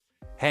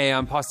Hey,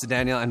 I'm Pastor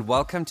Daniel, and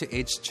welcome to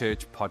Edge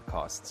Church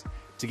Podcasts.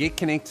 To get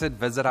connected,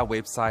 visit our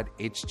website,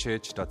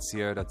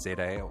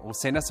 edgechurch.co.za, or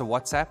send us a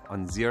WhatsApp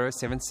on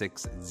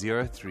 076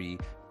 03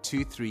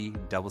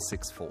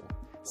 23664.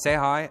 Say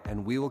hi,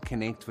 and we will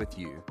connect with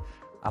you.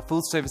 Our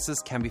full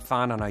services can be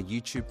found on our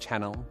YouTube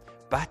channel,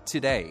 but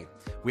today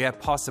we have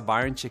Pastor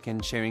Byron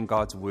Chicken sharing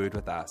God's Word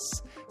with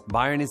us.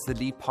 Byron is the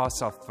lead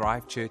pastor of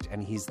Thrive Church,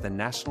 and he's the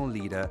national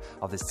leader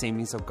of the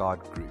Assemblies of God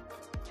group.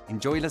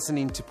 Enjoy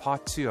listening to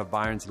part 2 of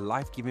Byron's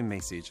life-giving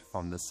message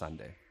from this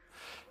Sunday.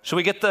 Shall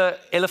we get the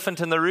elephant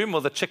in the room or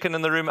the chicken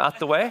in the room out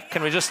the way?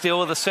 Can we just deal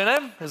with the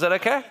surname? Is that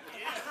okay?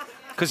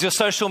 Because your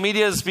social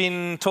media has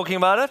been talking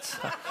about it.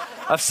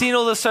 I've seen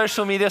all the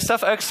social media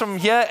stuff. Oaks from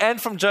here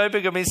and from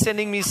Joburg have been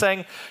sending me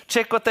saying,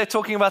 check what they're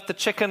talking about, the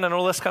chicken and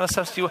all this kind of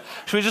stuff. Should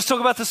we just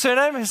talk about the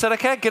surname? Is that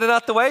okay? Get it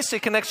out the way so you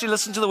can actually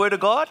listen to the Word of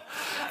God.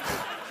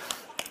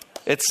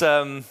 It's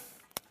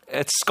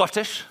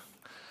Scottish.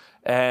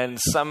 And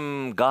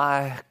some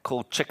guy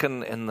called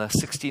Chicken in the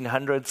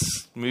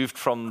 1600s moved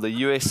from the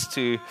US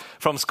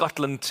from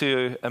Scotland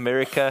to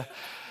America.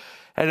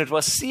 And it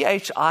was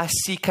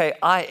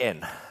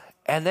Chicken.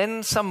 And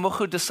then some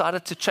muhu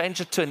decided to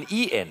change it to an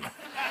En.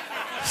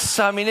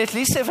 So, I mean, at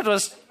least if it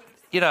was,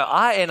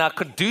 En, I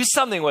could do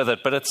something with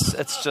it, but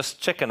it's just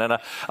chicken. And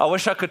I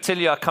wish I could tell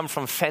you I come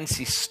from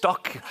fancy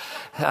stock,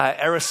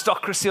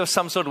 aristocracy of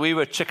some sort. We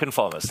were chicken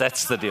farmers.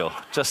 That's the deal.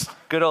 Just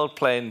good old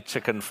plain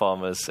chicken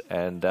farmers.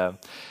 And I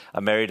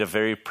married a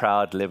very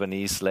proud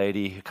Lebanese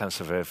lady who comes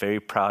from a very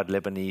proud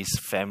Lebanese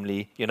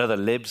family. You know the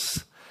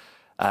Lebs?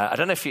 I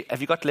don't know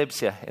have you got Lebs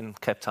here in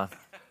Cape Town?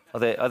 Are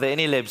there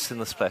any Lebs in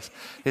this place?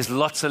 There's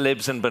lots of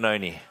Lebs in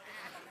Benoni.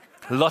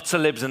 Lots of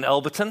Lebs in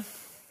Alberton.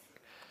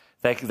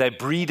 They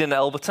breed in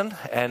Alberton,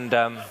 and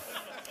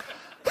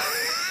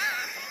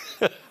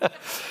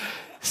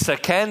so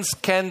Cans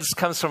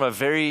comes from a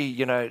very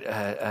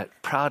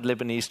proud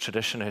Lebanese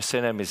tradition. Her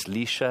surname is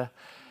Lisha,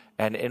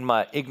 and in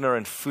my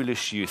ignorant,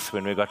 foolish youth,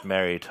 when we got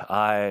married,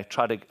 I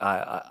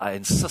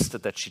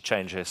insisted that she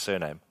change her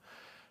surname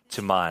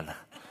to mine.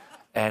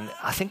 And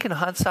I think in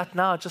hindsight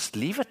now, just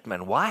leave it,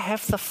 man. Why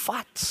have the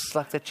fights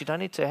like that you don't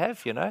need to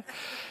have,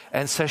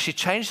 And so she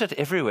changed it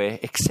everywhere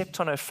except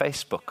on her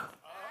Facebook.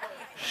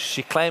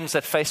 She claims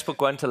that Facebook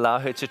won't allow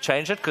her to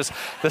change it because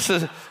this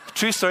is a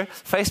true story.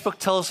 Facebook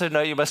tells her,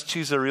 no, you must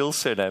choose a real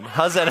surname.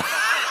 How's that?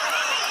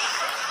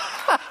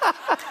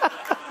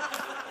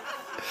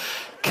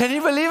 Can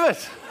you believe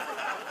it?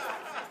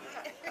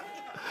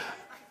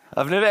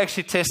 I've never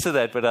actually tested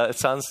that, but it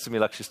sounds to me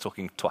like she's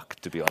talking twak,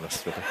 to be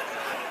honest with her.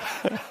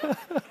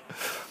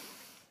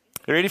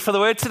 You ready for the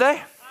word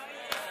today?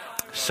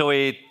 Shall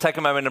we take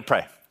a moment and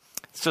pray?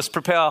 Let's just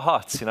prepare our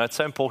hearts. It's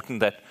so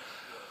important that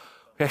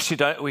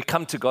we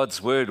come to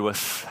God's word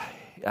with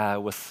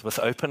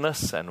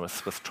openness and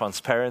with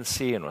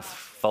transparency and with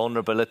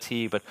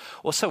vulnerability, but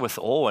also with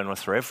awe and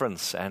with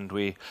reverence. And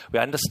we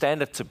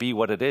understand it to be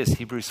what it is.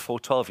 Hebrews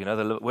 4:12,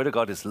 the word of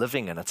God is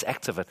living and it's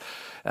active. It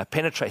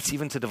penetrates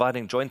even to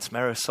dividing joints,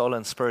 marrow, soul,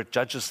 and spirit,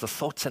 judges the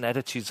thoughts and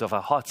attitudes of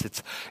our hearts.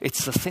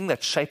 It's the thing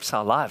that shapes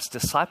our lives.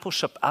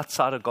 Discipleship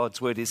outside of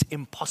God's word is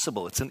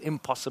impossible. It's an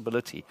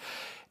impossibility.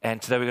 And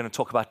today we're going to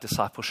talk about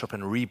discipleship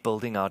and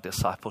rebuilding our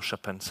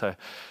discipleship. And so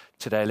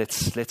today,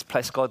 let's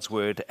place God's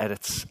word in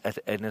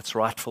its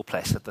rightful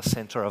place at the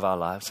center of our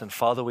lives. And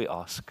Father, we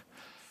ask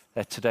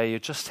that today you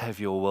just have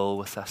your will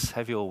with us,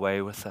 have your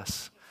way with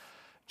us.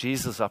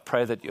 Jesus, I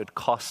pray that you'd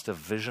cast a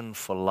vision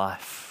for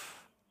life.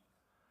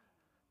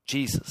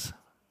 Jesus,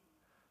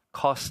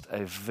 cast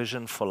a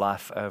vision for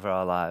life over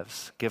our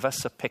lives. Give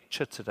us a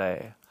picture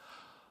today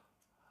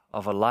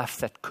of a life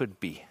that could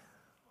be,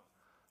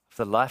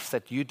 the life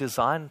that you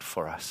designed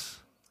for us.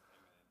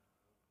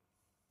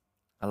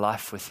 A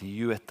life with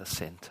you at the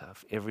center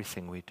of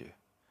everything we do.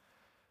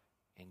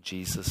 In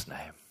Jesus'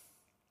 name.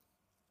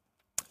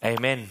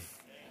 Amen.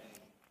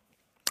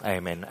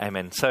 Amen.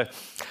 Amen. So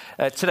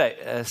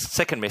today,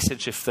 second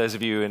message, if those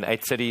of you in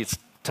 8:30, it's a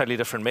totally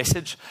different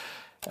message.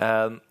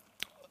 I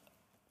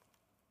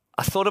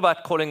thought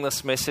about calling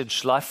this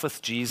message Life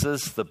with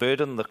Jesus, the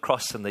Burden, the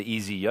Cross, and the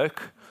Easy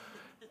Yoke.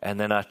 And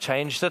then I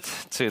changed it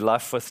to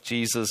Life with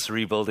Jesus,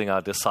 Rebuilding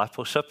Our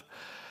Discipleship.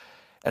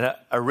 And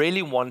I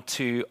really want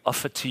to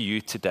offer to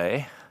you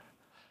today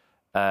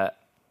a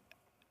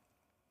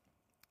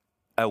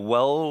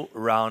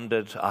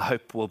well-rounded, I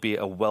hope will be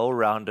a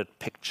well-rounded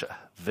picture,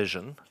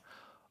 vision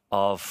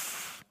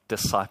of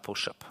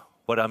discipleship.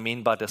 What I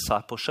mean by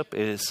discipleship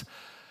is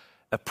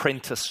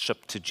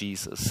apprenticeship to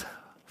Jesus,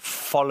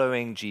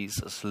 following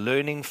Jesus,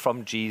 learning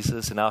from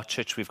Jesus. In our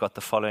church, we've got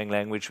the following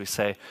language. We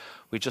say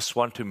we just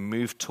want to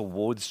move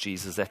towards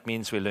Jesus. That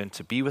means we learn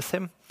to be with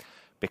him,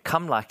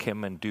 become like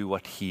him, and do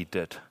what he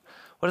did.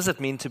 What does it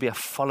mean to be a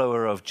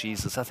follower of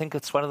Jesus? I think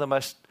it's one of the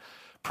most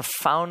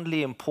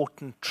profoundly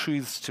important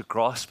truths to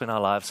grasp in our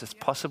lives. It's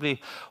possibly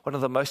one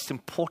of the most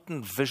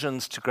important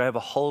visions to grab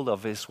a hold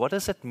of is, what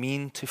does it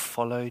mean to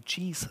follow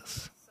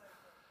Jesus?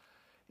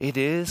 It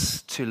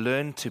is to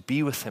learn to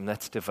be with him,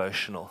 that's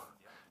devotional.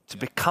 To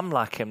become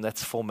like him,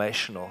 that's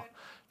formational.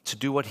 To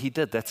do what he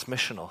did, that's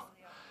missional.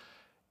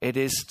 It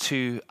is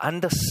to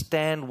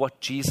understand what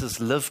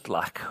Jesus lived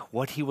like,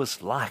 what he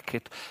was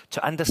like,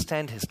 to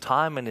understand his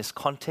time and his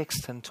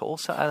context, and to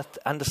also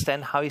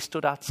understand how he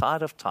stood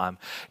outside of time.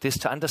 It is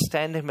to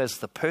understand him as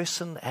the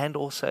person and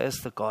also as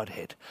the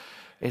Godhead.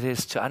 It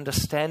is to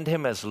understand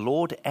him as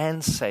Lord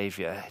and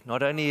Savior.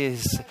 Not only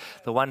is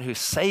the one who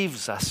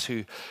saves us,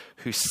 who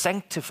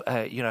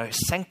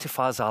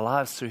sanctifies our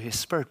lives through his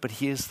Spirit, but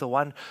he is the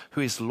one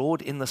who is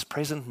Lord in this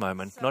present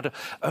moment. Not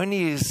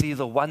only is he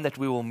the one that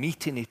we will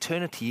meet in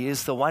eternity, he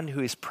is the one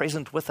who is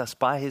present with us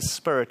by his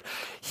Spirit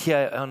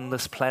here on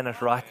this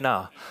planet right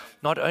now.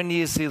 Not only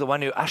is he the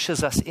one who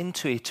ushers us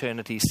into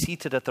eternity,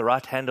 seated at the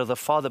right hand of the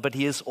Father, but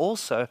he is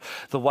also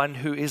the one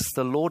who is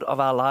the Lord of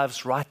our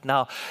lives right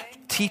now,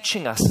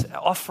 teaching us,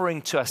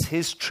 offering to us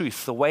his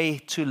truth, the way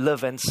to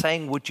live, and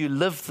saying, would you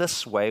live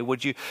this way?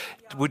 Would you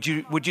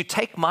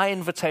take my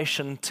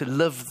invitation to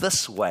live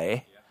this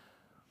way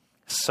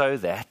so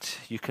that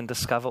you can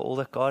discover all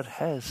that God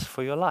has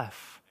for your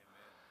life?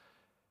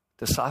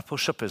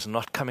 Discipleship is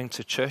not coming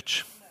to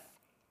church,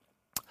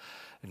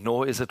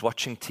 nor is it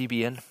watching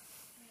TBN.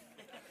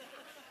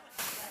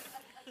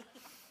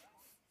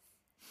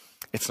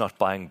 It's not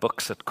buying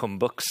books at Cum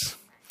Books.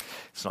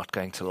 It's not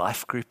going to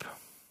life group.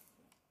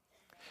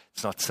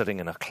 It's not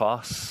sitting in a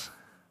class.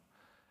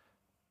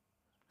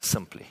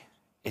 Simply,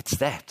 it's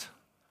that.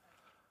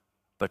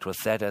 But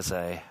with that as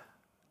a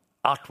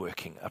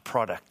outworking, a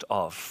product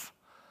of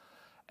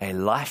a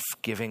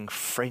life-giving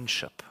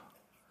friendship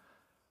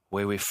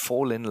where we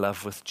fall in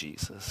love with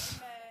Jesus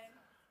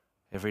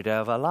every day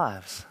of our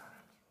lives.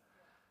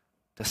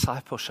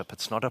 Discipleship,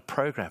 it's not a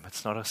program.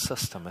 It's not a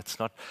system. It's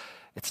not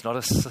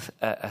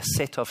a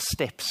set of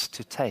steps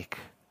to take.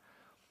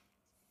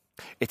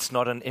 It's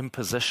not an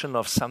imposition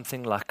of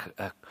something like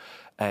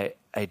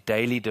a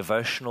daily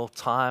devotional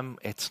time.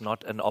 It's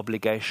not an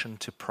obligation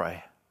to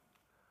pray.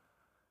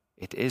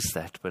 It is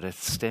that, but it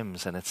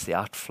stems and it's the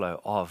outflow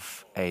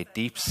of a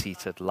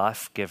deep-seated,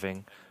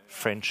 life-giving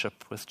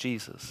friendship with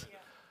Jesus.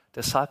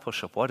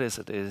 Discipleship, what is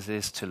it? It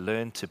is to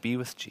learn to be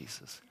with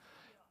Jesus,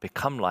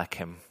 become like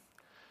him,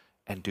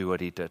 and do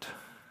what he did.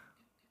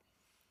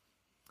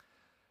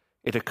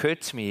 It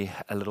occurred to me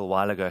a little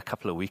while ago, a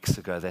couple of weeks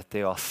ago, that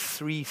there are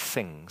 3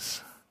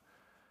 things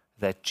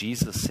that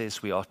Jesus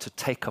says we are to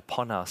take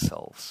upon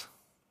ourselves.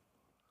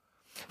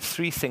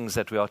 3 things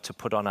that we are to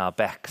put on our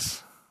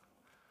backs.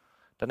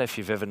 Don't know if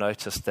you've ever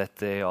noticed that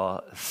there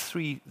are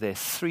 3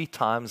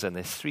 times and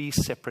there are 3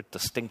 separate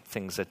distinct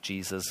things that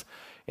Jesus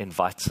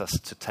invites us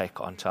to take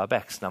onto our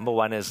backs. Number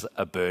 1 is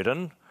a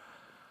burden.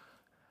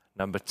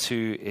 Number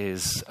 2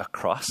 is a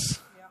cross.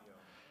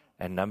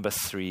 And number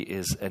 3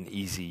 is an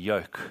easy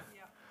yoke.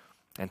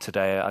 And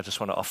today I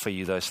just want to offer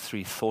you those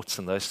 3 thoughts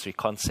and those 3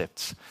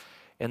 concepts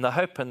in the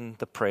hope and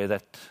the prayer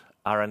that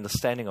our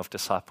understanding of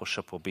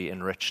discipleship will be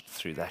enriched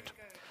through that.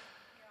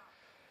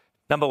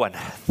 Number 1,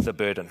 the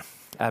burden.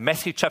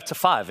 Matthew chapter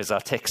 5 is our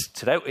text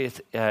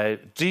today.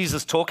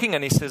 Jesus talking,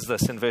 and he says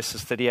this in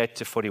verses 38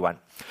 to 41.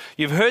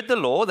 You've heard the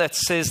law that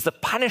says the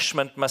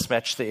punishment must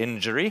match the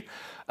injury,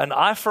 an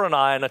eye for an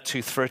eye and a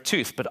tooth for a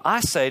tooth. But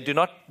I say, do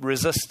not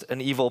resist an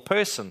evil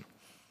person.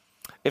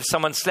 If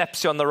someone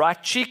slaps you on the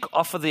right cheek,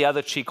 offer the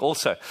other cheek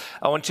also.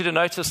 I want you to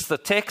notice the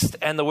text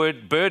and the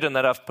word burden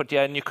that I've put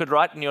here. And you could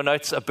write in your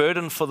notes, a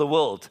burden for the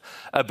world,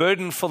 a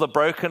burden for the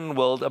broken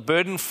world, a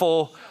burden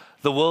for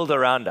the world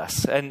around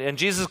us. And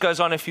Jesus goes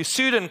on, if you're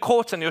sued in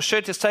court and your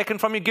shirt is taken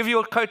from you, give you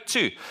a coat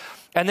too.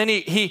 And then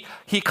he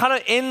kind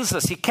of ends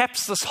this. He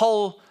caps this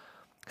whole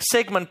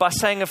segment by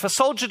saying, if a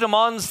soldier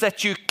demands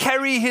that you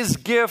carry his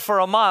gear for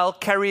a mile,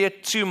 carry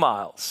it 2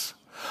 miles.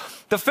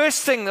 The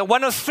first thing,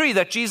 one of 3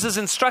 that Jesus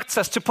instructs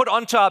us to put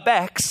onto our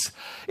backs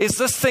is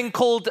this thing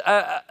called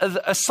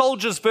a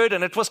soldier's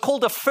burden. It was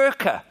called a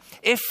furca,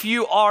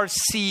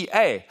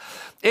 F-U-R-C-A.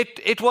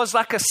 It was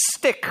like a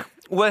stick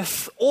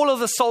with all of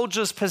the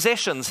soldier's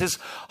possessions, his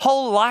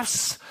whole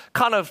life's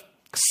kind of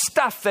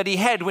stuff that he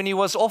had when he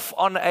was off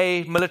on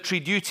a military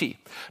duty.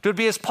 It would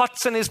be his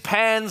pots and his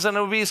pans, and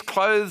it would be his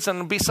clothes, and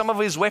it would be some of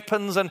his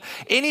weapons, and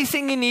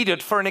anything he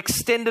needed for an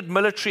extended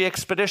military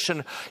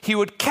expedition, he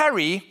would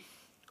carry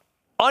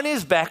on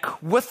his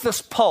back with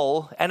this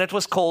pole, and it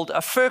was called a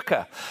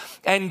furca.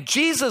 And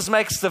Jesus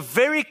makes the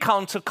very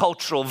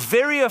countercultural,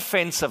 very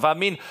offensive,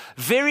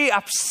 very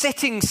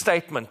upsetting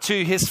statement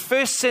to his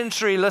first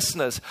century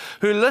listeners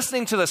who are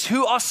listening to this,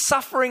 who are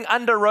suffering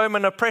under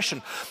Roman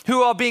oppression,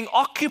 who are being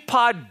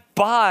occupied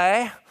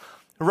by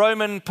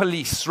Roman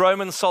police,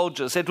 Roman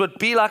soldiers. It would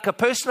be like a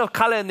person of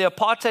color in the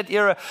apartheid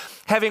era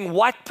having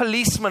white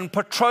policemen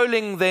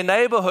patrolling their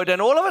neighborhood. And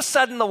all of a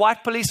sudden the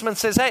white policeman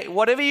says, hey,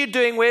 whatever you're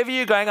doing, wherever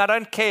you're going, I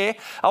don't care.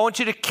 I want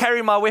you to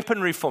carry my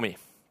weaponry for me.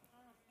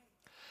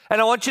 And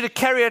I want you to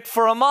carry it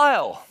for a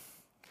mile.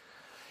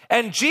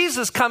 And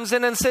Jesus comes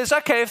in and says,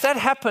 okay, if that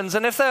happens,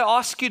 and if they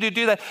ask you to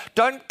do that,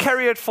 don't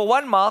carry it for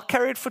 1 mile,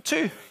 carry it for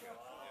 2.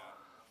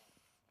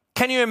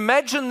 Can you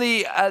imagine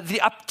the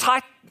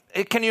uptight?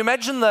 Can you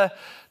imagine the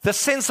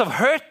sense of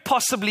hurt,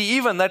 possibly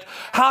even, that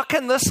how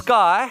can this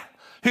guy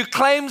who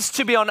claims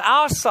to be on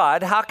our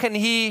side, how can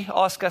he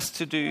ask us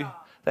to do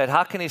that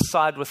how can he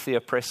side with the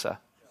oppressor?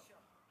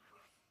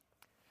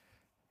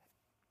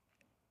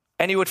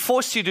 And he would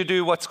force you to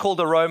do what's called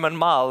a Roman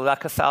mile,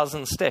 like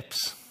 1,000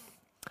 steps.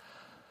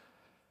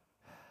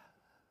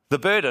 The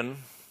burden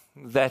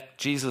that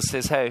Jesus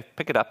says, hey,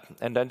 pick it up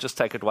and don't just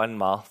take it 1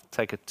 mile,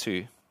 take it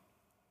 2,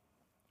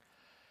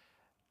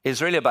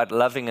 is really about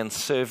loving and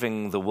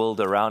serving the world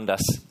around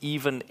us,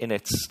 even in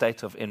its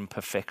state of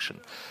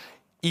imperfection.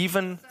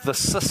 Even the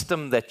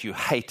system that you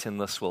hate in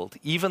this world,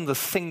 even the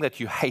thing that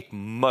you hate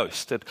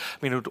most. It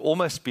would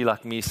almost be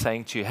like me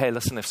saying to you, hey,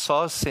 listen, if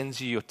SARS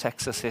sends you your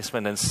tax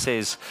assessment and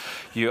says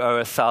you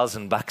owe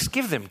 $1,000,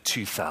 give them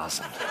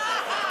 2,000.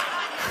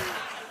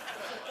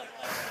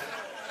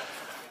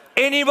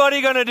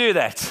 Anybody going to do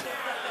that?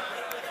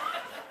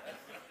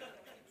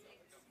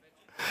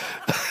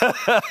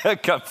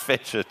 Come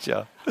fetch it,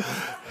 yeah.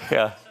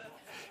 Yeah.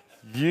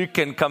 You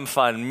can come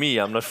find me.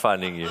 I'm not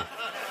finding you.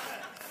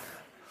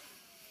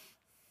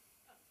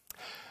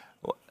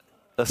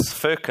 This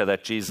firka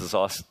that Jesus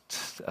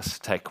asked us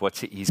to take,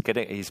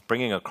 he's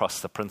bringing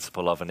across the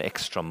principle of an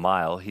extra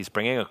mile. He's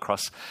bringing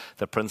across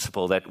the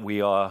principle that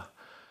we are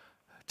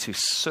to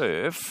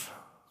serve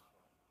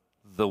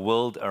the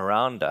world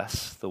around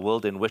us, the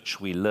world in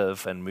which we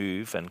live and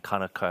move and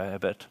kind of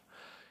cohabit,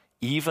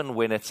 even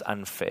when it's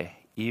unfair,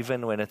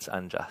 even when it's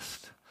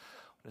unjust.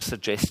 I want to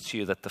suggest to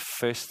you that the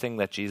first thing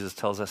that Jesus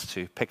tells us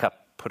to pick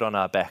up, put on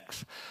our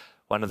backs,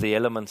 one of the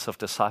elements of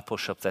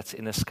discipleship that's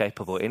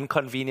inescapable,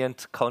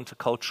 inconvenient,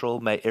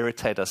 countercultural, may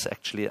irritate us,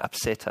 actually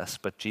upset us.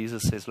 But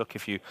Jesus says, look,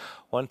 if you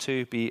want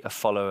to be a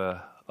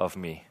follower of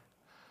me,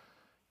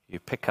 you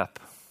pick up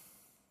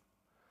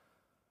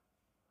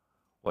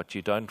what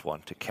you don't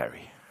want to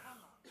carry.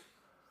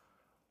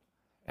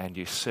 And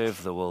you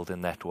serve the world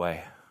in that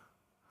way.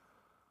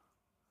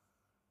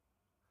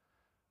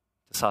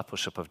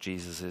 Discipleship of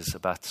Jesus is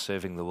about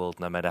serving the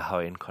world no matter how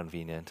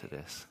inconvenient it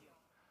is.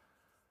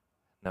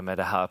 No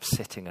matter how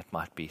upsetting it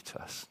might be to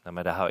us. No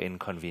matter how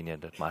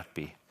inconvenient it might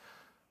be.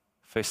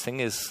 First thing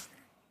is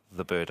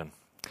the burden.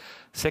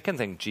 Second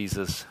thing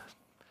Jesus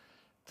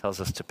tells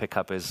us to pick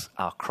up is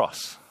our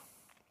cross.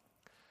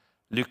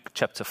 Luke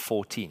chapter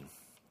 14.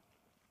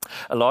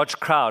 A large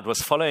crowd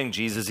was following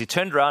Jesus. He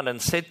turned around and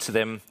said to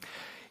them,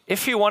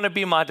 if you want to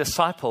be my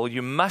disciple,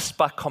 you must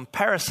by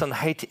comparison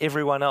hate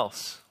everyone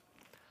else.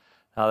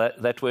 Now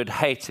that word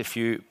hate, if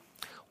you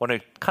want to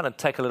kind of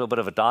take a little bit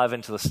of a dive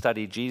into the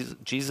study,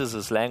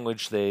 Jesus'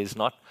 language there is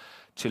not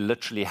to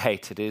literally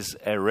hate. It is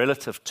a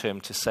relative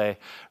term to say,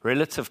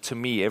 relative to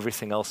me,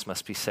 everything else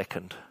must be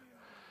second.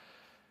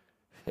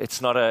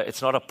 It's not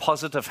a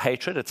positive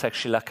hatred. It's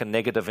actually like a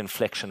negative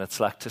inflection. It's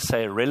like to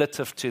say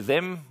relative to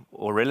them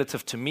or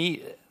relative to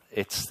me,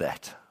 it's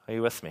that. Are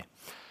you with me?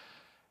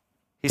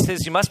 He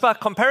says, you must by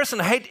comparison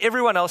hate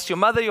everyone else, your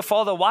mother, your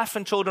father, wife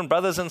and children,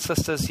 brothers and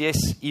sisters, yes,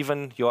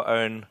 even your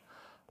own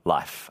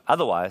life.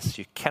 Otherwise,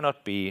 you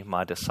cannot be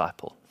my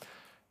disciple.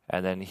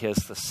 And then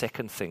here's the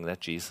second thing that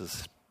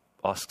Jesus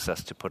asks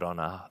us to put on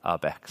our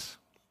backs.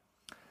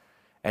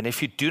 And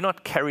if you do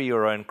not carry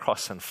your own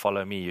cross and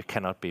follow me, you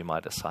cannot be my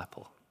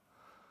disciple.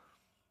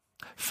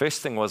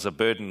 First thing was a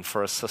burden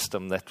for a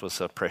system that was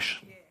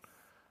oppression,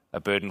 a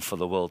burden for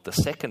the world. The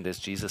second is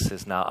Jesus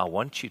says, now I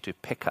want you to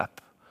pick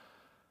up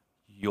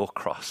your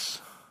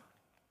cross.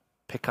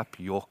 Pick up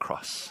your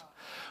cross.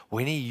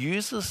 When he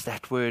uses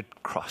that word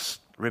cross,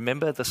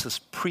 remember this is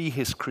pre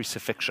his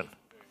crucifixion.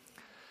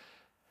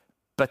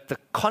 But the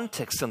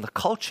context and the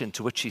culture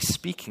into which he's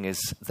speaking is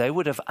they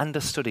would have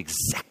understood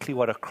exactly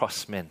what a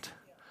cross meant.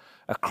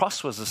 A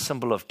cross was a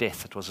symbol of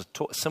death. It was a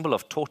symbol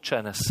of torture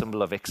and a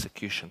symbol of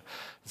execution.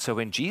 So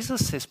when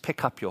Jesus says,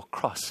 pick up your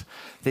cross,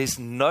 there's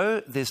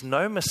no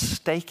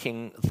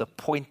mistaking the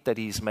point that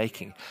he's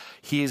making.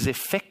 He is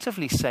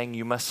effectively saying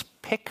you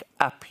must pick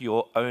up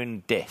your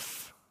own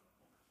death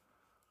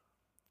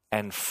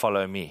and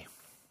follow me.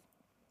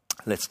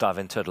 Let's dive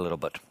into it a little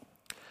bit.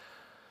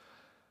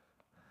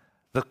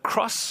 The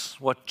cross,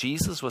 what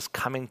Jesus was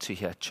coming to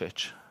here,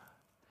 church,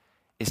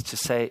 is to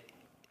say,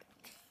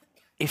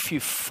 if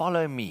you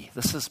follow me,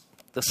 this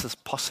is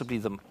possibly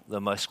the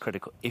most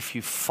critical. If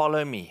you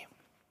follow me,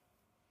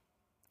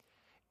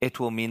 it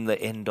will mean the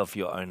end of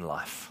your own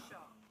life.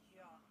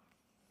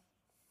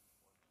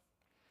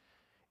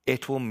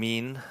 It will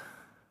mean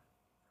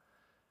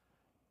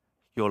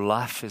your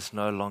life is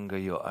no longer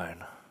your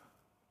own.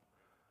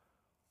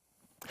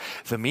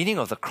 The meaning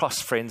of the cross,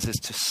 friends, is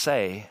to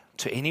say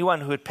to anyone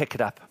who would pick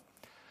it up,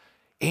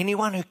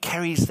 anyone who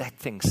carries that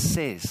thing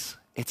says,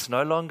 it's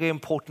no longer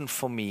important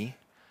for me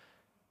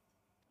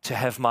to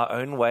have my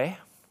own way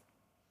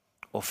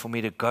or for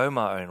me to go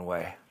my own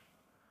way.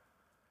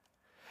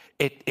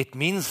 It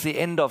means the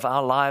end of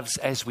our lives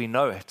as we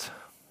know it.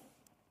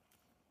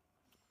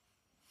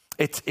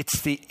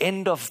 It's the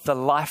end of the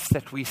life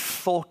that we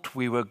thought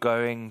we were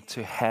going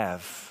to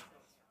have.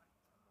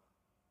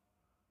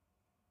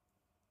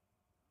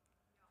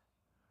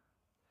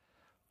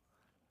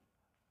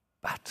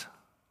 But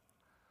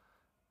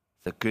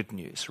the good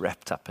news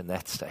wrapped up in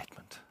that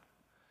statement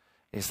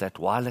is that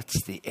while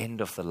it's the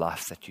end of the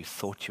life that you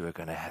thought you were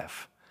going to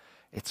have,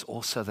 it's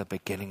also the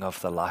beginning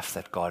of the life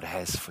that God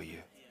has for you.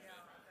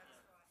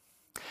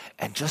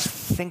 And just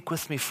think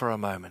with me for a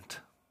moment.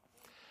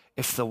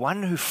 If the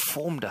one who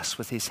formed us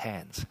with his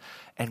hands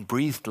and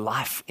breathed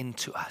life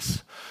into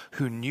us,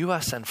 who knew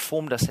us and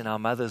formed us in our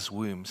mother's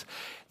wombs,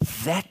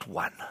 that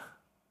one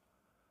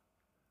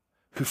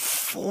who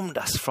formed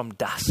us from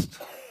dust,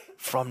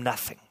 from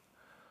nothing,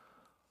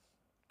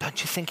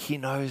 don't you think he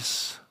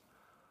knows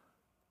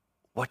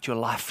what your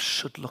life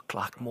should look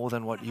like more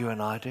than what you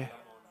and I do?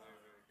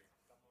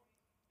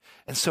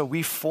 And so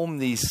we form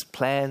these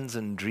plans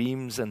and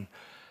dreams, and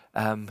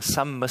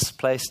some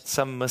misplaced,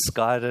 some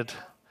misguided,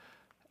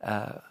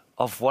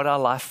 of what our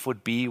life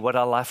would be, what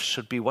our life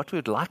should be, what we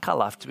would like our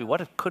life to be,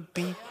 what it could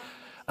be.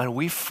 And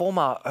we form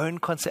our own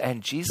concept.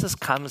 And Jesus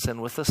comes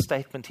in with a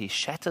statement. He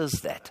shatters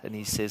that. And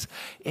he says,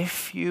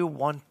 if you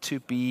want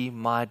to be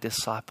my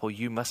disciple,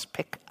 you must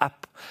pick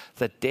up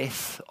the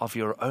death of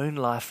your own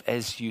life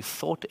as you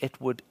thought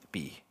it would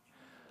be,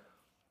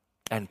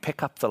 and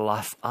pick up the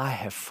life I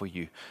have for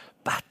you.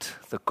 But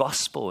the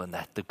gospel in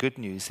that, the good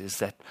news is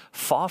that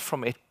far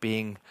from it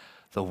being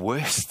the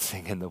worst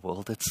thing in the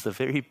world, it's the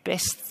very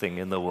best thing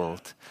in the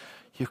world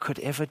you could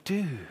ever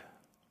do.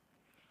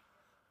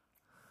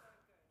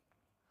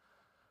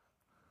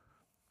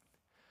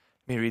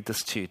 Let me read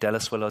this to you.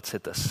 Dallas Willard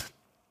said this: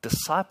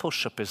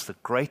 discipleship is the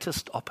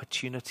greatest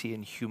opportunity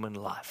in human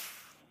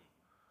life.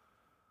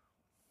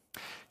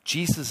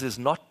 Jesus is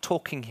not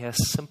talking here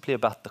simply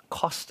about the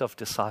cost of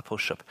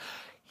discipleship.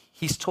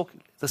 He's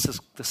talking, this is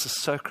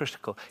so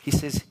critical. He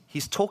says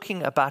he's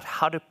talking about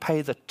how to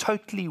pay the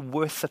totally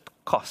worth it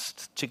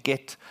cost to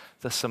get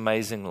this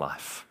amazing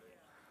life.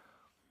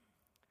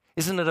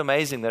 Isn't it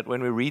amazing that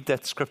when we read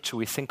that scripture,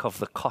 we think of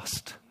the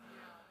cost?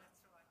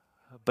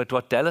 But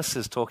what Dallas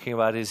is talking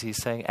about is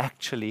he's saying,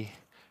 actually,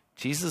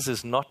 Jesus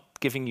is not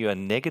giving you a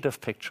negative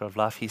picture of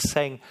life. He's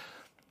saying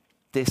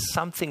there's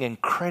something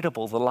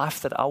incredible, the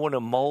life that I want to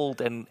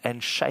mold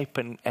and shape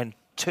and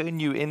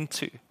turn you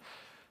into.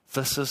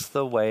 This is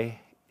the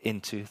way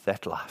into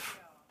that life.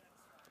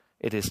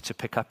 It is to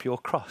pick up your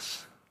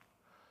cross.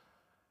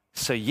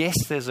 So yes,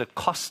 there's a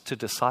cost to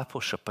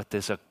discipleship, but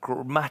there's a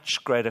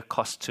much greater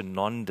cost to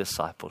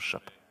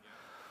non-discipleship.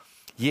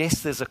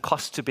 Yes, there's a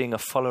cost to being a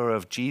follower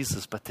of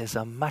Jesus, but there's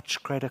a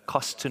much greater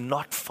cost to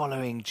not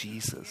following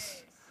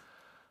Jesus.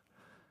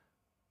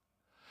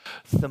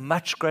 The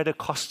much greater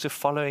cost to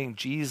following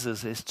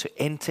Jesus is to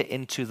enter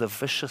into the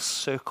vicious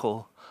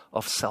circle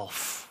of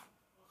self.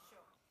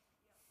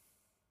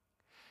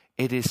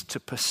 It is to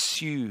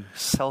pursue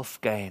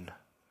self-gain.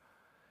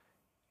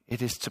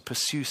 It is to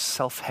pursue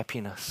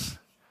self-happiness.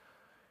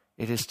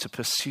 It is to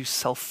pursue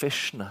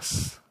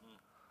selfishness.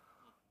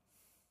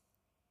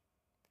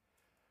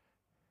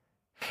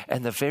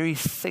 And the very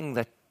thing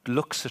that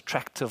looks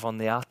attractive on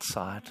the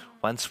outside,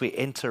 once we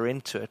enter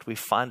into it, we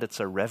find it's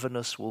a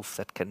ravenous wolf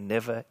that can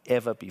never,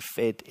 ever be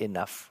fed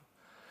enough.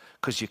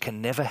 Because you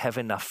can never have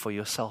enough for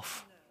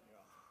yourself.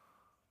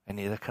 And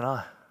neither can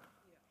I.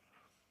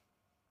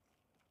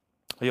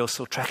 Are you all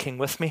still tracking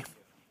with me?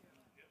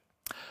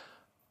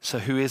 So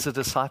who is a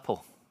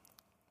disciple?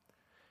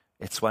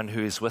 It's one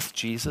who is with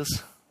Jesus,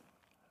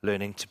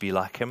 learning to be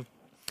like him.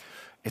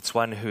 It's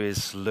one who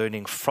is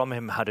learning from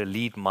him how to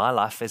lead my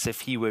life as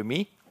if he were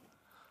me.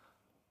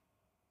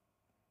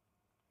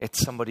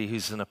 It's somebody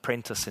who's an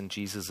apprentice in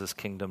Jesus'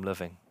 kingdom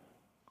living.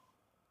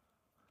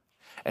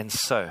 And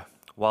so,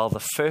 while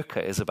the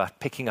furka is about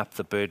picking up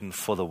the burden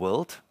for the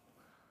world,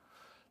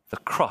 the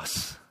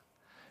cross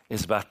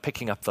is about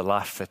picking up the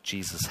life that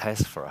Jesus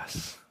has for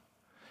us.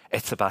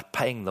 It's about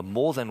paying the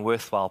more than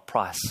worthwhile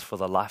price for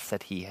the life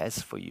that he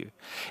has for you.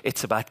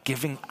 It's about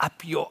giving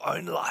up your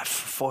own life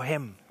for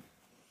him.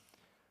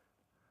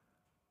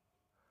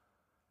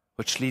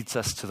 Which leads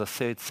us to the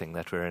third thing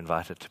that we're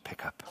invited to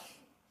pick up.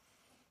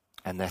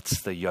 And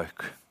that's the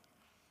yoke,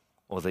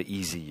 or the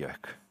easy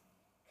yoke.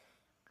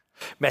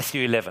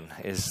 Matthew 11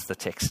 is the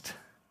text.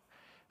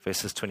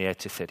 Verses 28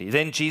 to 30.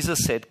 Then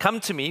Jesus said, "Come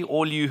to me,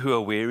 all you who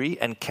are weary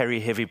and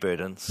carry heavy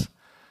burdens,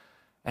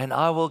 and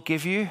I will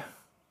give you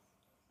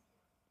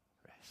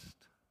rest."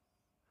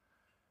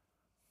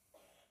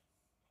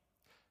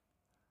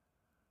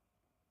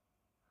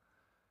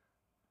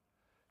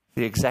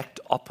 The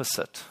exact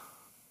opposite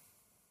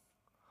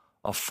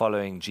of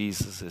following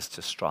Jesus is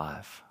to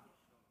strive.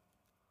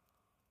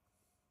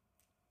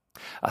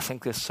 I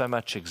think there's so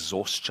much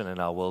exhaustion in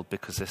our world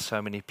because there's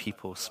so many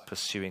people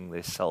pursuing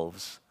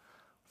themselves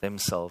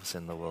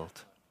in the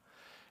world.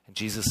 And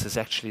Jesus is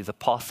actually the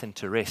path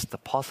into rest, the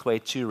pathway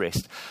to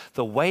rest.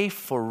 The way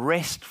for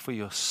rest for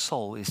your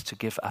soul is to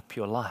give up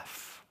your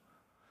life.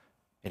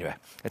 Anyway,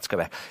 let's go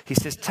back. He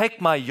says, take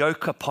my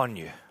yoke upon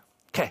you.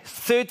 Okay,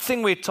 third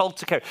thing we're told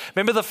to carry.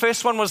 Remember the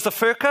first one was the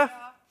furka?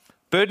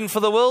 Burden for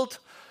the world?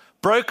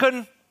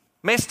 Broken,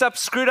 messed up,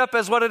 screwed up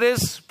as what it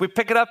is. We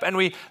pick it up and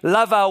we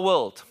love our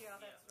world.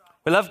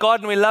 We love God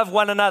and we love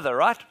one another,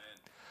 right?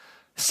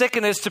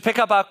 Second is to pick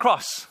up our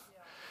cross.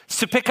 It's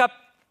to pick up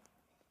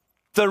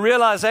the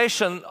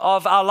realization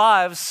of our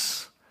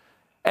lives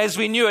as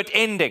we knew it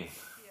ending.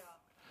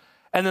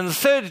 And then the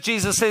third,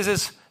 Jesus says,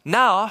 is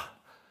Now,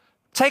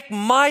 take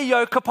my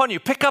yoke upon you.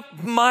 Pick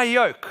up my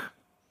yoke.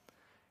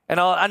 And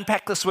I'll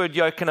unpack this word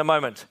yoke in a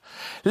moment.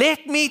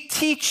 Let me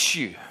teach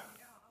you,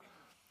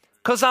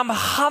 because I'm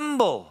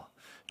humble,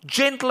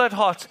 gentle at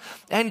heart,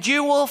 and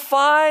you will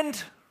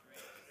find,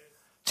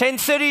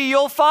 10:30,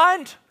 you'll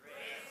find.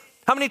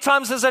 How many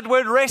times does that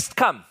word rest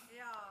come?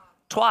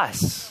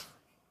 Twice.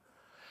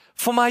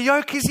 For my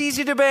yoke is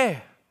easy to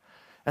bear,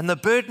 and the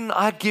burden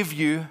I give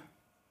you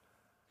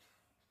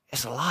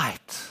is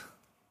light.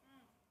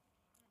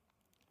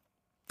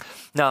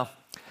 Now,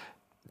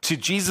 to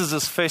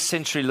Jesus' first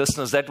century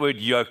listeners, that word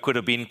yoke would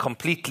have been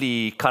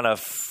completely kind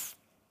of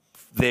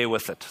there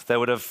with it. They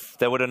would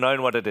have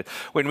known what it is.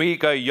 When we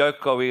go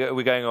yoke, are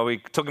we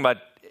talking about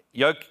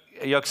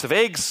yolks of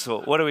eggs,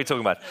 or what are we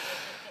talking about?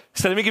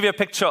 So let me give you a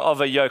picture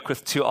of a yoke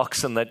with two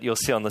oxen that you'll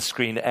see on the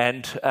screen.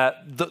 And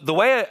the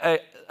way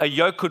a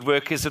yoke would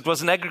work is it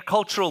was an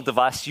agricultural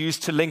device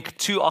used to link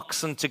two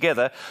oxen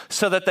together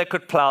so that they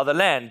could plow the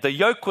land. The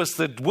yoke was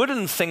the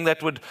wooden thing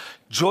that would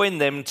join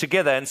them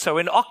together. And so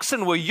when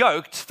oxen were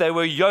yoked, they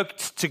were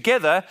yoked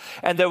together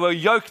and they were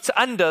yoked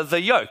under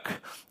the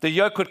yoke. The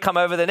yoke would come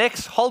over the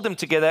necks, hold them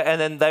together,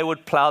 and then they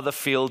would plow the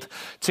field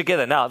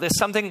together. Now, there's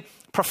something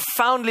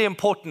profoundly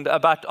important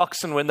about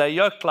oxen when they're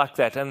yoked like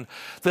that. And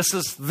this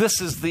is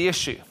the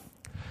issue.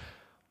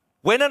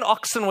 When an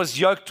oxen was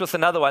yoked with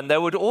another one, they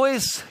would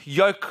always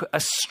yoke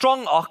a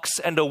strong ox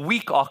and a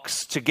weak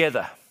ox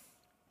together.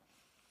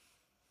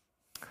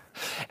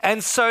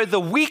 And so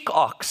the weak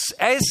ox,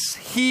 as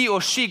he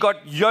or she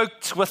got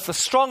yoked with the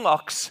strong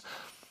ox,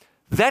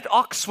 that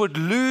ox would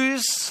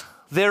lose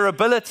their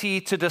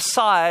ability to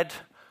decide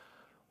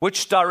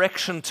which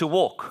direction to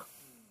walk.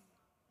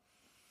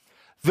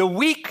 The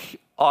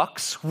weak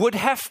ox would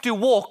have to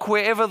walk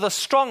wherever the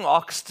strong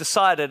ox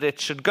decided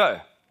it should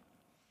go.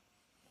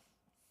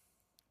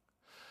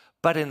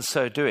 But in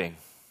so doing,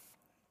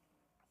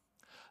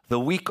 the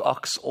weak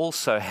ox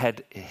also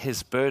had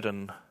his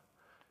burden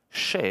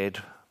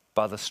shared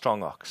by the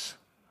strong ox.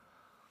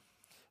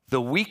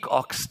 The weak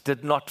ox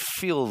did not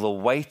feel the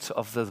weight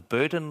of the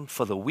burden,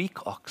 for the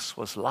weak ox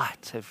was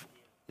light.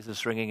 Is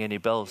this ringing any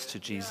bells to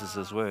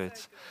Jesus'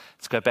 words?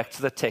 Let's go back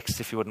to the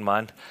text, if you wouldn't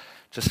mind,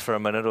 just for a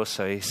minute or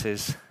so. He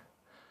says,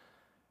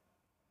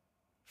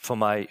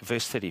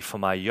 verse 30, for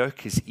my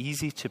yoke is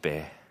easy to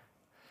bear,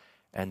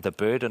 and the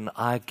burden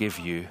I give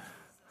you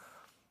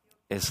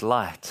is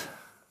light.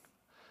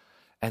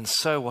 And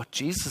so what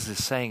Jesus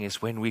is saying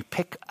is when we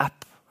pick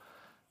up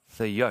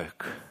the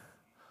yoke,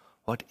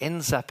 what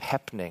ends up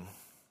happening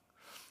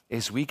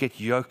is we get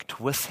yoked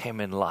with him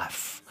in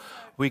life.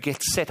 We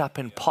get set up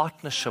in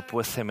partnership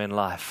with him in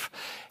life.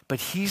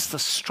 But he's the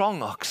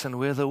strong ox and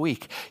we're the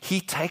weak.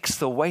 He takes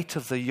the weight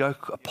of the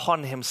yoke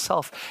upon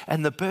himself,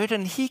 and the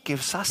burden he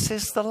gives us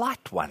is the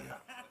light one.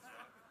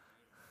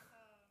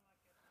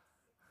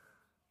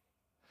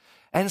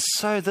 And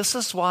so this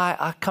is why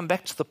I come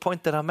back to the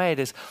point that I made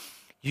is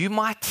you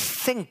might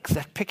think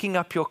that picking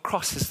up your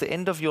cross is the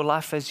end of your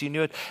life as you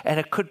knew it, and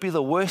it could be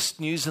the worst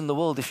news in the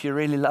world if you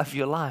really love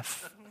your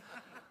life.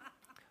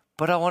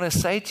 But I want to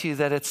say to you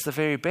that it's the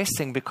very best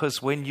thing,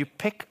 because when you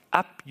pick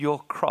up your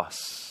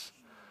cross,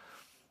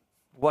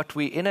 what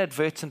we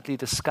inadvertently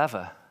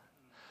discover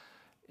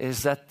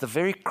is that the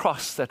very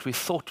cross that we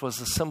thought was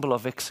the symbol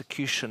of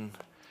execution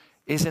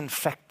is in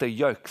fact the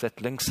yoke that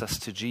links us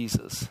to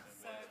Jesus.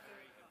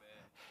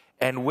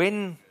 And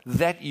when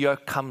that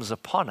yoke comes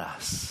upon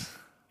us,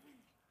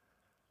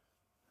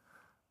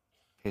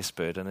 his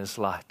burden is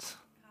light.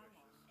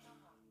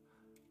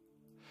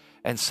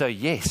 And so,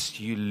 yes,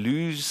 you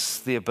lose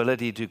the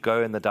ability to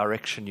go in the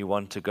direction you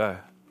want to go.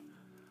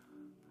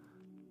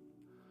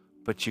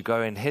 But you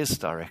go in his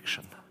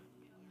direction.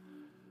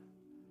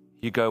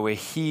 You go where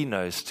he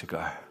knows to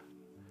go.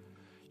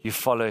 You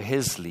follow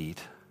his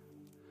lead.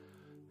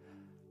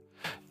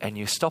 And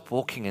you stop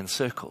walking in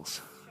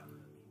circles.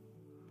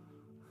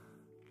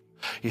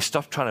 You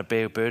stop trying to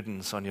bear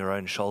burdens on your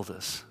own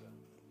shoulders.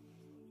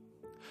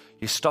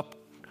 You stop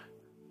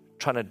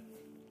trying to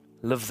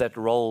live that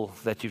role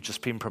that you've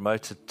just been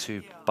promoted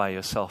to by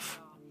yourself.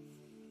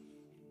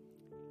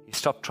 You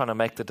stop trying to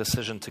make the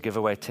decision to give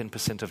away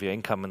 10% of your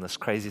income in this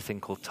crazy thing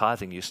called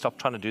tithing. You stop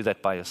trying to do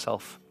that by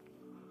yourself.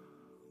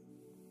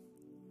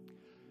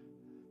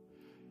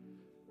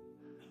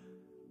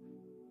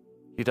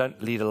 You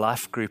don't lead a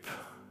life group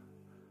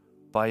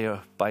by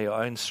your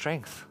own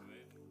strength.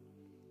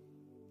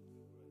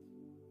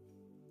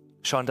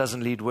 Sean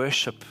doesn't lead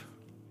worship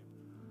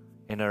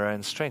in her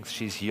own strength.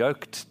 She's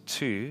yoked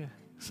to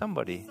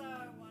somebody. So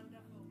wonderful.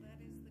 That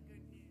is the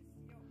good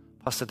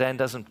news. Pastor Dan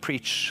doesn't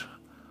preach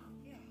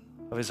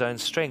of his own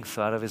strength,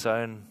 out of his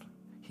own.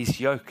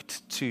 He's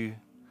yoked to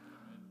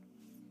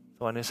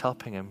the one who's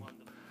helping him.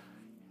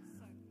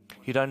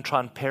 You don't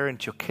try and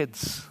parent your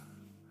kids,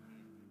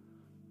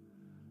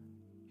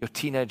 your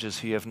teenagers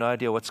who you have no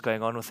idea what's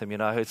going on with them. You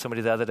know, I heard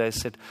somebody the other day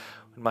said,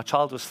 when my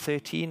child was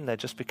 13, they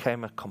just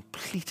became a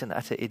complete and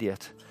utter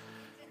idiot.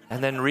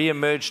 And then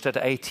re-emerged at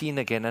 18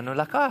 again. And we're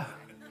like, oh,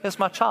 here's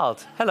my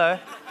child. Hello.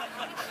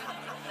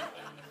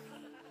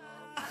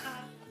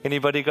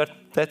 Anybody got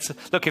that?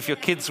 Look, if your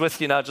kid's with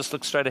you now, just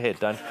look straight ahead.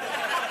 Don't.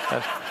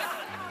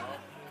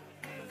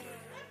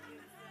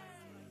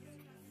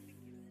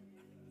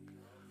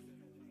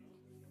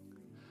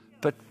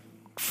 But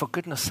for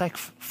goodness sake,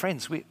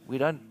 friends, we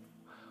don't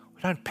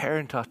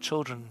parent our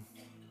children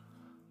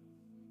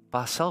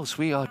by ourselves.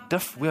 We are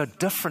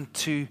different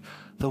to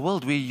the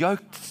world. We're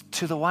yoked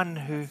to the one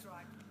who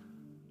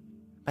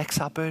makes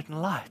our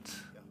burden light.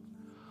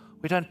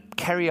 We don't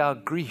carry our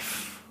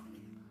grief,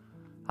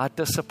 our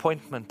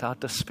disappointment, our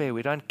despair.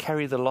 We don't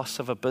carry the loss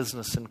of a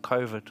business in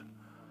COVID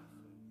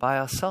by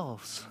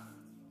ourselves.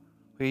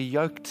 We're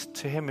yoked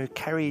to him who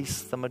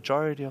carries the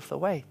majority of the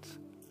weight.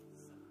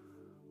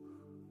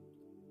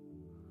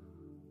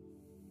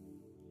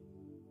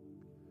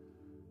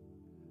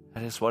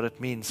 That is what it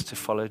means to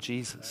follow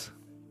Jesus.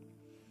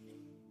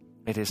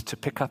 It is to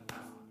pick up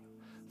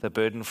the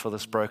burden for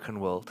this broken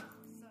world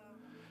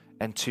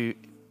and to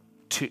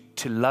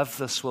love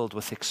this world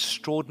with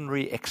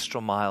extraordinary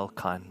extra mile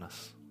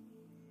kindness.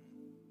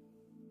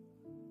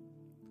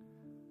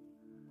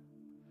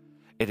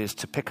 It is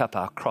to pick up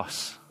our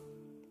cross,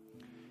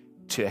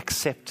 to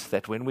accept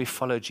that when we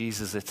follow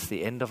Jesus, it's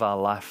the end of our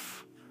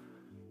life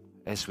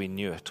as we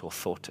knew it or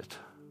thought it.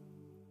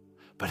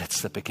 But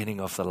it's the beginning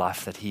of the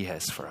life that he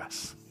has for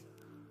us.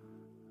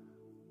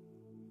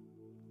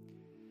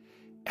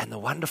 And the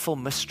wonderful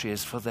mystery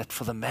is for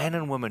the man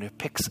and woman who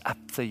picks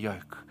up the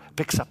yoke,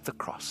 picks up the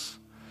cross,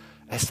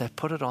 as they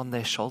put it on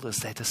their shoulders,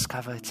 they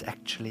discover it's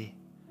actually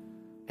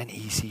an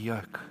easy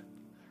yoke.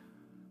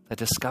 They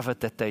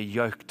discovered that they're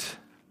yoked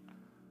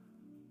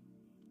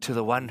to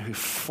the one who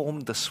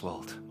formed this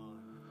world,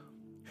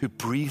 who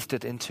breathed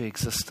it into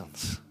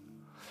existence,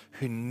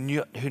 who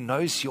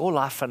knows your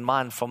life and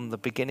mine from the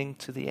beginning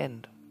to the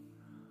end.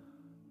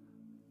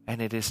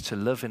 And it is to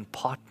live in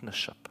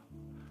partnership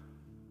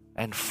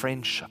and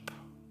friendship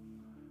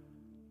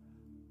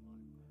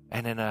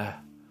and in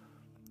a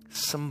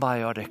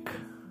symbiotic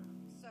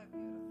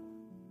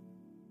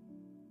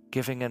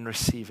giving and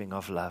receiving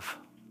of love.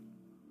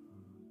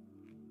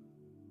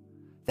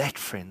 That,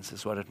 friends,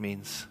 is what it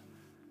means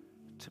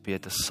to be a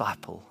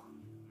disciple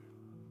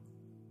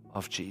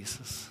of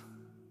Jesus,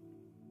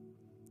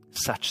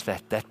 such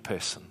that that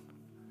person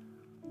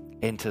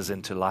enters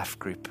into life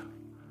group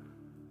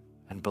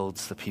and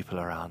builds the people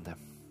around them,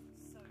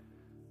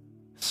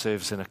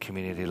 serves in a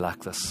community like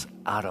this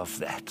out of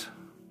that,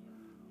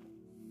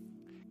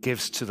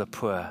 gives to the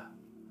poor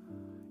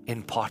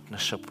in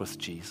partnership with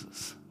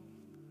Jesus,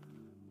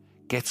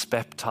 gets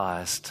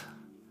baptized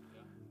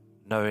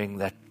knowing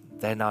that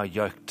they're now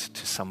yoked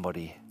to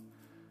somebody,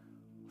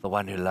 the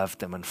one who loved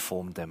them and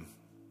formed them,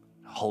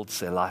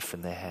 holds their life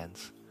in their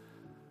hands.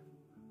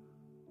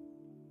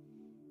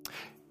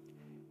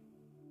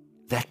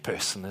 That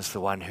person is the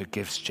one who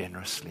gives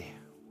generously.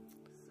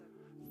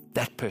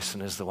 That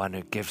person is the one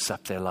who gives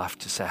up their life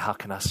to say, how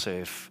can I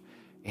serve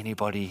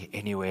anybody,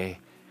 anywhere,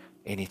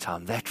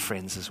 anytime? That,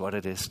 friends, is what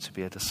it is to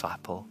be a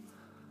disciple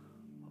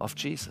of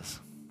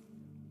Jesus.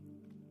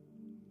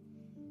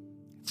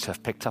 It's to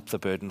have picked up the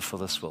burden for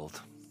this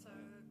world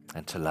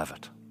and to love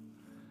it.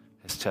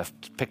 It's to have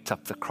picked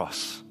up the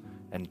cross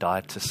and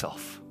died to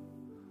self.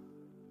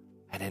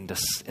 And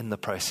in the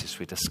process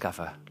we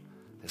discover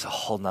there's a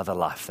whole nother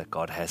life that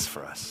God has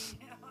for us.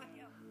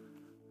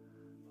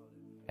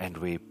 And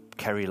we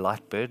carry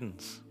light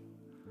burdens.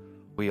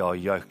 We are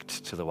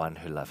yoked to the one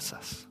who loves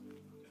us.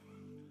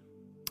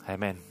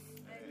 Amen.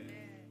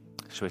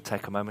 Shall we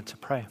take a moment to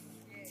pray?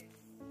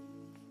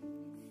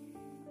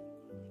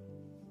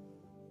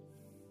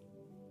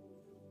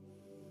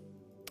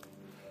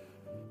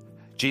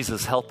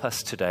 Jesus, help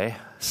us today.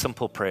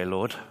 Simple prayer,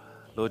 Lord.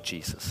 Lord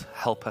Jesus,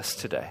 help us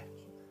today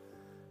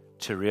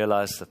to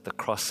realize that the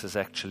cross is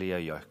actually a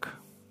yoke.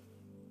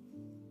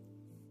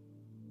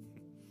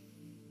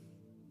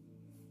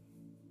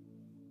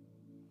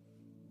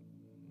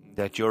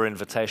 That your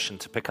invitation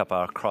to pick up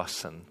our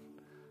cross and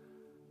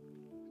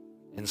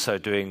in so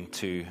doing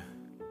to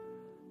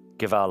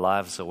give our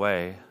lives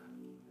away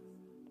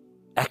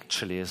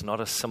actually is not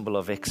a symbol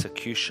of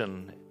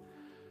execution,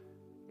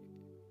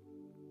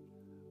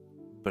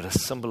 but a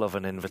symbol of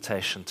an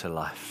invitation to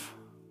life,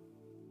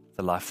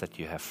 the life that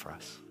you have for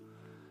us.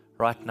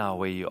 Right now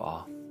where you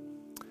are,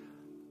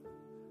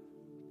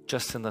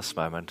 just in this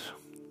moment,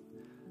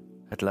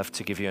 I'd love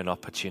to give you an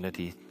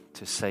opportunity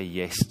to say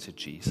yes to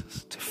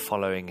Jesus, to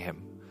following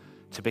him,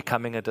 to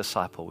becoming a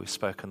disciple. We've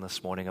spoken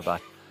this morning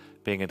about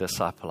being a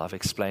disciple. I've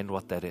explained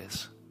what that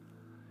is.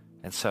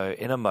 And so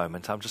in a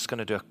moment, I'm just going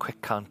to do a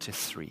quick count to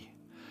 3.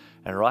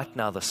 And right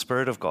now, the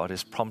Spirit of God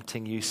is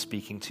prompting you,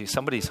 speaking to you.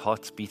 Somebody's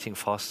heart's beating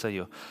faster.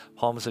 Your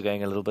palms are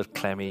going a little bit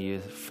clammy.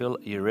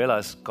 You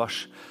realize,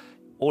 gosh,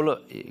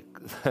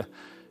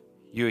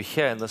 you're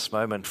here in this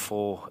moment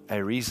for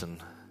a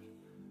reason.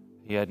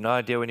 You had no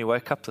idea when you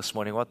woke up this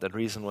morning what that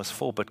reason was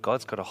for, but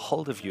God's got a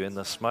hold of you in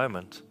this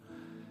moment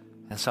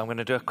And so I'm going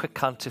to do a quick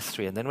count to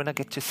 3. And then when I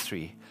get to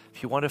 3,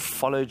 if you want to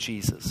follow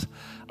Jesus,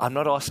 I'm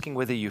not asking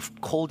whether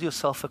you've called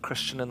yourself a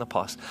Christian in the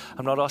past.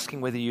 I'm not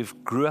asking whether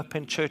you've grew up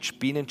in church,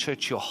 been in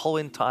church your whole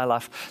entire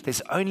life.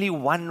 There's only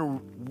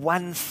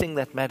one thing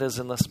that matters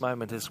in this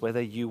moment, is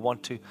whether you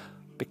want to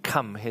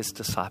become his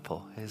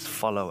disciple, his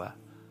follower.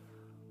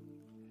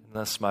 In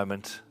this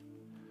moment,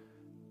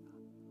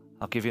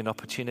 I'll give you an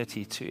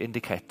opportunity to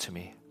indicate to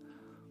me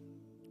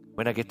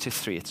when I get to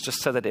 3. It's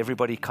just so that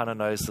everybody kind of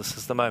knows this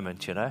is the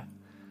moment, you know.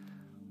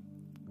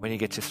 When you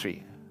get to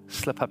 3,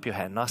 slip up your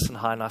hand, nice and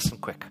high, nice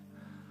and quick.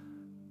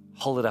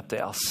 Hold it up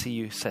there. I'll see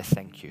you. Say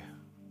thank you.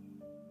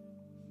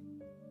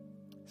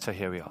 So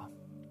here we are.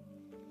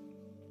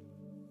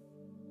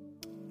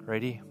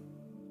 Ready?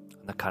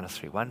 On the count of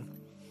 3. 1,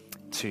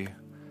 2,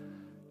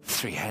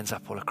 3. Hands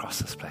up all across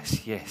this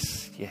place.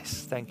 Yes,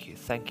 yes. Thank you,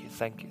 thank you,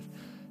 thank you.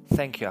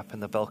 Thank you up in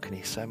the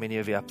balcony. So many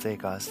of you up there,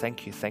 guys.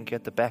 Thank you. Thank you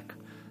at the back.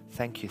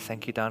 Thank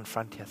you down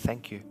front here.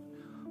 Thank you.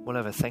 All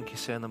over. Thank you,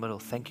 sir, in the middle.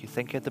 Thank you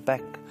at the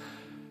back.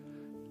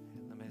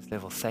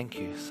 Level. Thank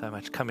you so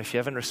much. Come, if you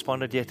haven't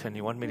responded yet and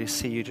you want me to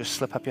see you, just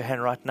slip up your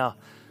hand right now.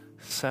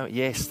 So,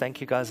 yes, thank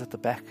you guys at the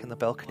back in the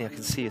balcony. I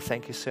can see you.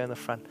 Thank you, sir, in the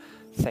front.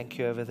 Thank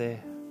you over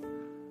there.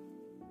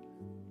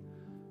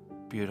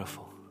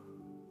 Beautiful.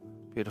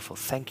 Beautiful.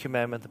 Thank you,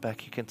 ma'am, at the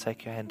back. You can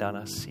take your hand down.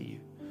 I see you.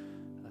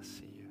 I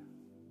see you.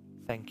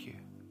 Thank you.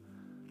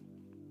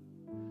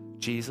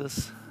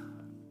 Jesus,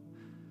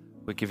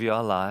 we give you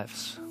our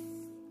lives.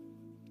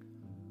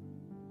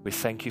 We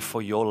thank you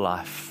for your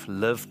life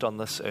lived on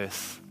this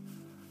earth,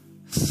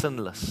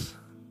 sinless,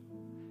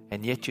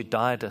 and yet you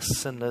died a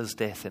sinner's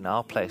death in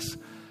our place,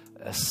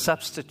 a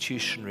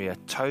substitutionary,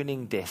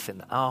 atoning death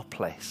in our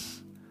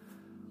place.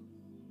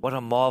 What a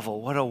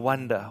marvel, what a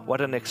wonder,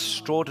 what an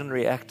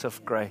extraordinary act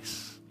of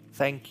grace.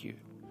 Thank you.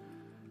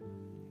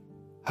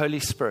 Holy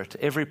Spirit,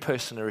 every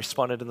person who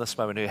responded in this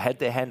moment, who had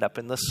their hand up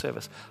in this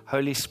service,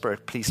 Holy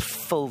Spirit, please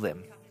fill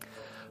them,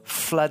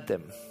 flood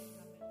them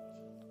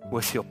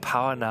with your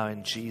power now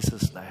in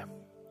Jesus' name.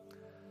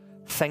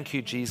 Thank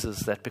you,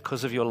 Jesus, that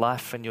because of your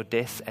life and your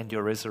death and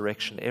your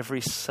resurrection,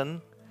 every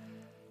sin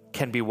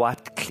can be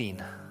wiped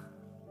clean,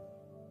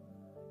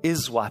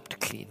 is wiped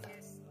clean.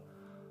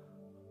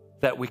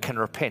 That we can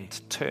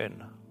repent,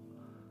 turn,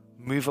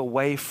 move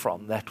away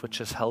from that which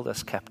has held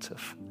us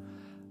captive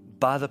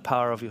by the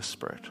power of your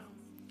Spirit.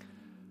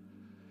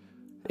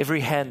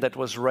 Every hand that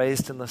was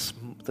raised in this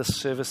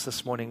service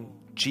this morning,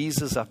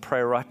 Jesus, I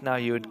pray right now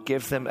you would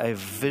give them a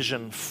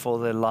vision for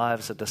their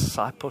lives, a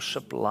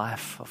discipleship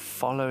life of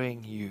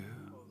following you.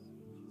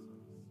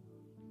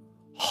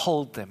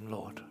 Hold them,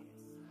 Lord.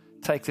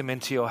 Take them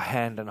into your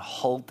hand and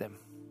hold them.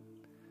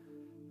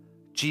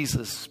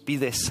 Jesus, be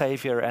their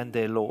Savior and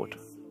their Lord.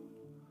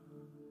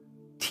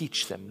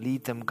 Teach them,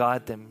 lead them,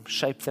 guide them,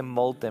 shape them,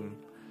 mold them.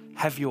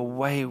 Have your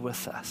way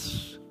with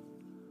us.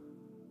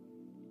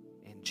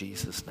 In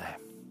Jesus' name.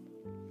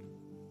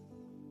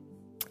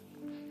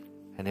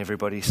 And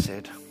everybody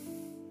said,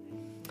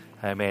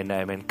 amen,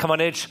 amen. Come on,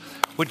 Edge.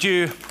 Would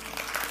you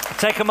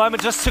take a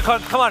moment just to,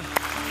 come on.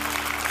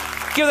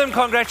 Give them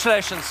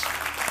congratulations.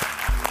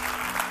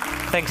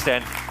 Thanks,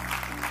 Dan.